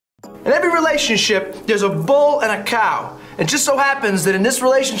In every relationship, there's a bull and a cow. It just so happens that in this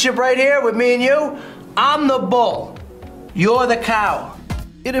relationship right here with me and you, I'm the bull. You're the cow.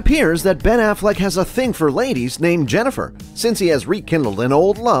 It appears that Ben Affleck has a thing for ladies named Jennifer, since he has rekindled an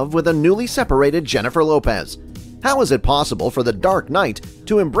old love with a newly separated Jennifer Lopez. How is it possible for the Dark Knight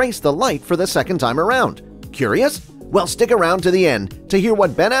to embrace the light for the second time around? Curious? Well, stick around to the end to hear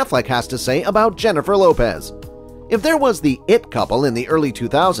what Ben Affleck has to say about Jennifer Lopez. If there was the it couple in the early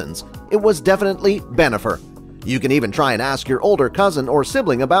 2000s, it was definitely bennifer. You can even try and ask your older cousin or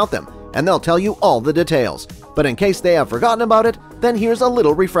sibling about them, and they'll tell you all the details. But in case they have forgotten about it, then here's a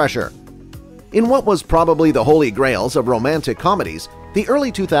little refresher. In what was probably the holy grails of romantic comedies, the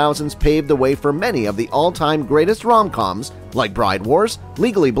early 2000s paved the way for many of the all-time greatest rom-coms like Bride Wars,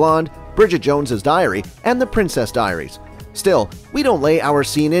 Legally Blonde, Bridget Jones's Diary, and the Princess Diaries. Still, we don't lay our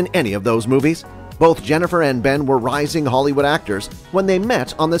scene in any of those movies. Both Jennifer and Ben were rising Hollywood actors when they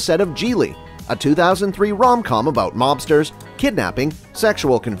met on the set of Jieli, a 2003 rom-com about mobsters, kidnapping,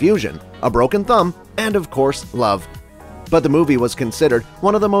 sexual confusion, a broken thumb, and of course, love. But the movie was considered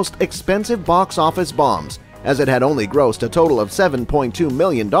one of the most expensive box office bombs, as it had only grossed a total of $7.2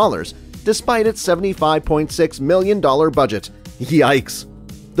 million, despite its $75.6 million budget. Yikes!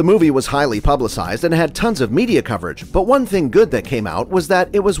 The movie was highly publicized and had tons of media coverage, but one thing good that came out was that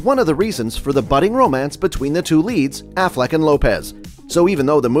it was one of the reasons for the budding romance between the two leads, Affleck and Lopez. So even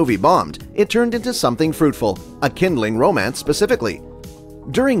though the movie bombed, it turned into something fruitful, a kindling romance specifically.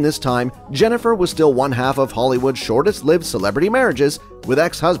 During this time, Jennifer was still one half of Hollywood's shortest-lived celebrity marriages with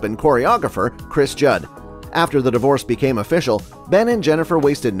ex-husband choreographer Chris Judd. After the divorce became official, Ben and Jennifer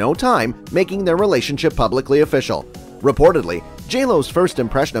wasted no time making their relationship publicly official. Reportedly, JLo's first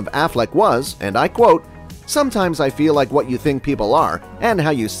impression of Affleck was, and I quote, "Sometimes I feel like what you think people are and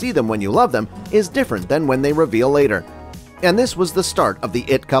how you see them when you love them is different than when they reveal later." And this was the start of the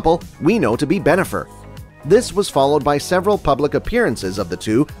it couple we know to be bennifer. This was followed by several public appearances of the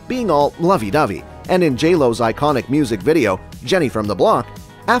two being all lovey-dovey, and in JLo's iconic music video, Jenny from the Block,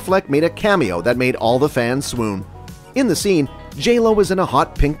 Affleck made a cameo that made all the fans swoon. In the scene, JLo was in a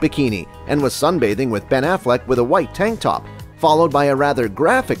hot pink bikini and was sunbathing with Ben Affleck with a white tank top, followed by a rather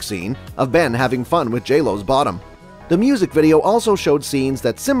graphic scene of Ben having fun with JLo's bottom. The music video also showed scenes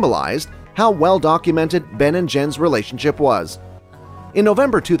that symbolized how well documented Ben and Jen's relationship was. In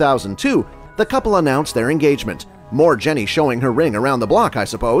November 2002, the couple announced their engagement, more Jenny showing her ring around the block, I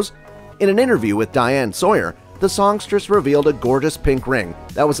suppose. In an interview with Diane Sawyer, the songstress revealed a gorgeous pink ring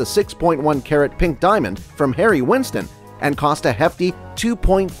that was a 6.1 carat pink diamond from Harry Winston and cost a hefty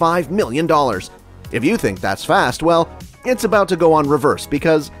 $2.5 million. If you think that's fast, well, it's about to go on reverse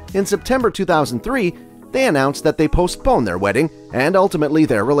because in September 2003, they announced that they postponed their wedding and ultimately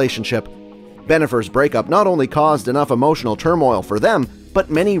their relationship. Bennifer's breakup not only caused enough emotional turmoil for them, but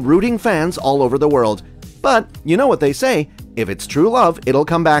many rooting fans all over the world. But you know what they say, if it's true love, it'll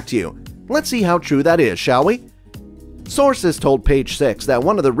come back to you. Let's see how true that is, shall we? Sources told Page 6 that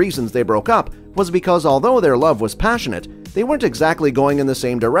one of the reasons they broke up was because although their love was passionate, they weren't exactly going in the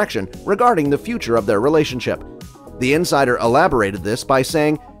same direction regarding the future of their relationship. The insider elaborated this by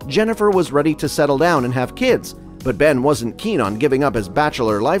saying Jennifer was ready to settle down and have kids, but Ben wasn't keen on giving up his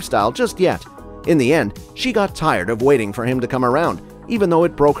bachelor lifestyle just yet. In the end, she got tired of waiting for him to come around, even though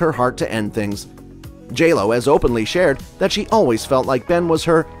it broke her heart to end things. JLo has openly shared that she always felt like Ben was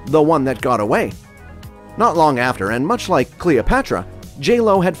the one that got away. Not long after, and much like Cleopatra,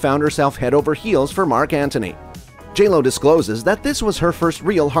 JLo had found herself head over heels for Marc Anthony. JLo discloses that this was her first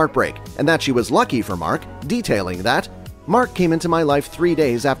real heartbreak, and that she was lucky for Marc, detailing that, "Marc came into my life 3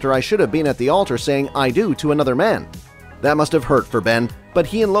 days after I should have been at the altar saying I do to another man." That must have hurt for Ben, but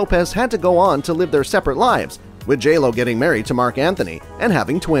he and Lopez had to go on to live their separate lives, with JLo getting married to Marc Anthony and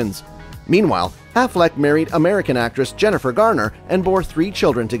having twins. Meanwhile, Affleck married American actress Jennifer Garner and bore 3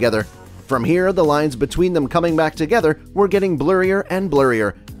 children together. From here, the lines between them coming back together were getting blurrier and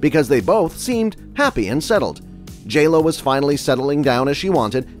blurrier because they both seemed happy and settled. JLo was finally settling down as she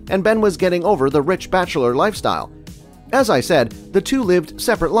wanted, and Ben was getting over the rich bachelor lifestyle. As I said, the two lived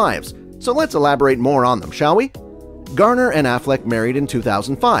separate lives, so let's elaborate more on them, shall we? Garner and Affleck married in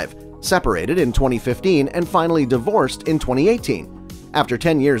 2005, separated in 2015, and finally divorced in 2018. After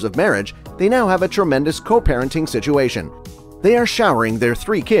 10 years of marriage, they now have a tremendous co-parenting situation. They are showering their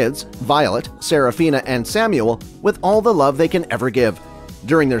 3 kids, Violet, Serafina, and Samuel, with all the love they can ever give.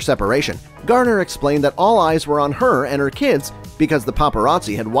 During their separation, Garner explained that all eyes were on her and her kids because the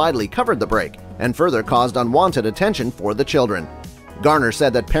paparazzi had widely covered the break and further caused unwanted attention for the children. Garner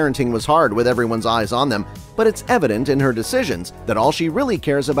said that parenting was hard with everyone's eyes on them, but it's evident in her decisions that all she really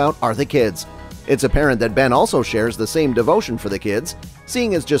cares about are the kids. It's apparent that Ben also shares the same devotion for the kids,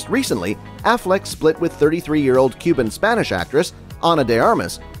 seeing as just recently Affleck split with 33-year-old Cuban-Spanish actress Ana de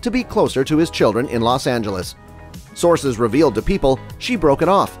Armas to be closer to his children in Los Angeles. Sources revealed to People she broke it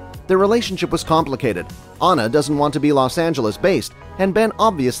off. Their relationship was complicated. Ana doesn't want to be Los Angeles-based, and Ben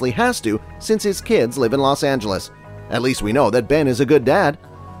obviously has to since his kids live in Los Angeles. At least we know that Ben is a good dad.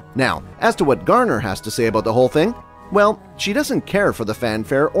 Now, as to what Garner has to say about the whole thing, well, she doesn't care for the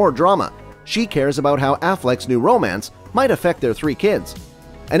fanfare or drama. She cares about how Affleck's new romance might affect their 3 kids.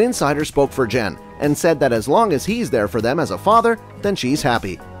 An insider spoke for Jen and said that as long as he's there for them as a father, then she's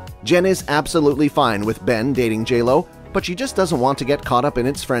happy. Jen is absolutely fine with Ben dating JLo, but she just doesn't want to get caught up in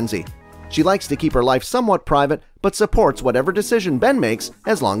its frenzy. She likes to keep her life somewhat private, but supports whatever decision Ben makes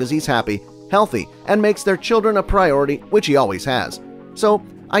as long as he's happy, healthy, and makes their children a priority, which he always has. So,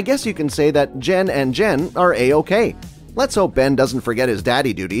 I guess you can say that Jen and Jen are A-okay. Let's hope Ben doesn't forget his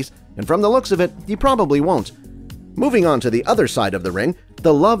daddy duties, and from the looks of it, he probably won't. Moving on to the other side of the ring,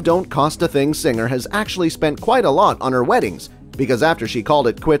 the Love Don't Cost a Thing singer has actually spent quite a lot on her weddings, because after she called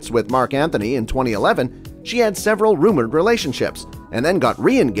it quits with Marc Anthony in 2011, she had several rumored relationships, and then got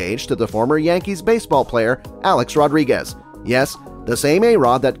re-engaged to the former Yankees baseball player Alex Rodriguez. Yes, the same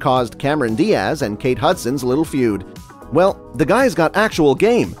A-Rod that caused Cameron Diaz and Kate Hudson's little feud. Well, the guy's got actual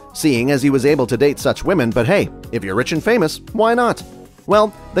game, seeing as he was able to date such women, but hey, if you're rich and famous, why not?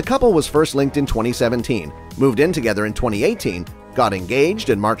 Well, the couple was first linked in 2017, moved in together in 2018, got engaged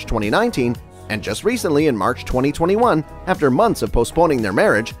in March 2019, and just recently in March 2021, after months of postponing their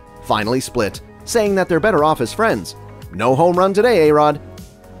marriage, finally split, saying that they're better off as friends. No home run today, A-Rod.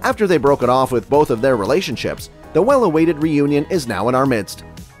 After they broke it off with both of their relationships, the well-awaited reunion is now in our midst.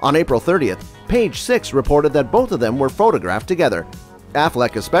 On April 30th, Page 6 reported that both of them were photographed together.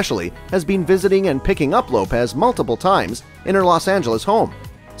 Affleck especially has been visiting and picking up Lopez multiple times in her Los Angeles home.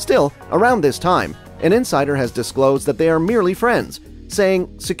 Still, around this time, an insider has disclosed that they are merely friends,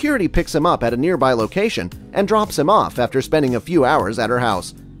 saying security picks him up at a nearby location and drops him off after spending a few hours at her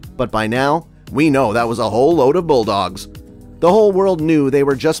house. But by now, we know that was a whole load of bulldogs. The whole world knew they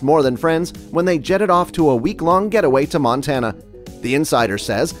were just more than friends when they jetted off to a week-long getaway to Montana. The insider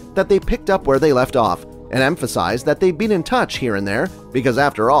says that they picked up where they left off and emphasized that they've been in touch here and there because,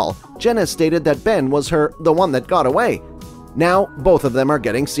 after all, Jen has stated that Ben was the one that got away. Now, both of them are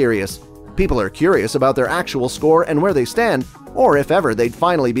getting serious. People are curious about their actual score and where they stand, or if ever they'd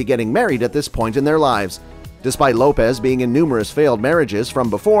finally be getting married at this point in their lives. Despite Lopez being in numerous failed marriages from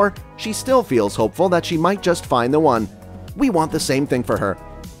before, she still feels hopeful that she might just find the one. We want the same thing for her.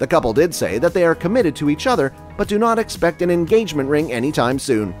 The couple did say that they are committed to each other, but do not expect an engagement ring anytime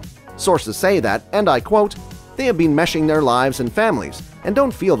soon. Sources say that, and I quote, "They have been meshing their lives and families and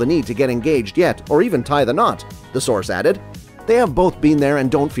don't feel the need to get engaged yet or even tie the knot," the source added. They have both been there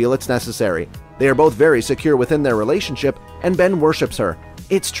and don't feel it's necessary. They are both very secure within their relationship, and Ben worships her.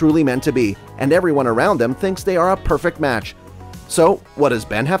 It's truly meant to be, and everyone around them thinks they are a perfect match. So, what does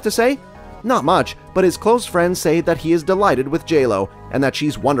Ben have to say? Not much, but his close friends say that he is delighted with JLo and that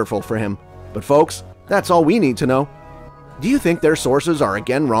she's wonderful for him. But folks, that's all we need to know. Do you think their sources are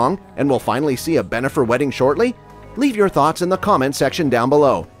again wrong and we'll finally see a bennifer wedding shortly? Leave your thoughts in the comment section down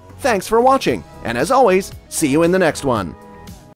below. Thanks for watching, and as always, see you in the next one.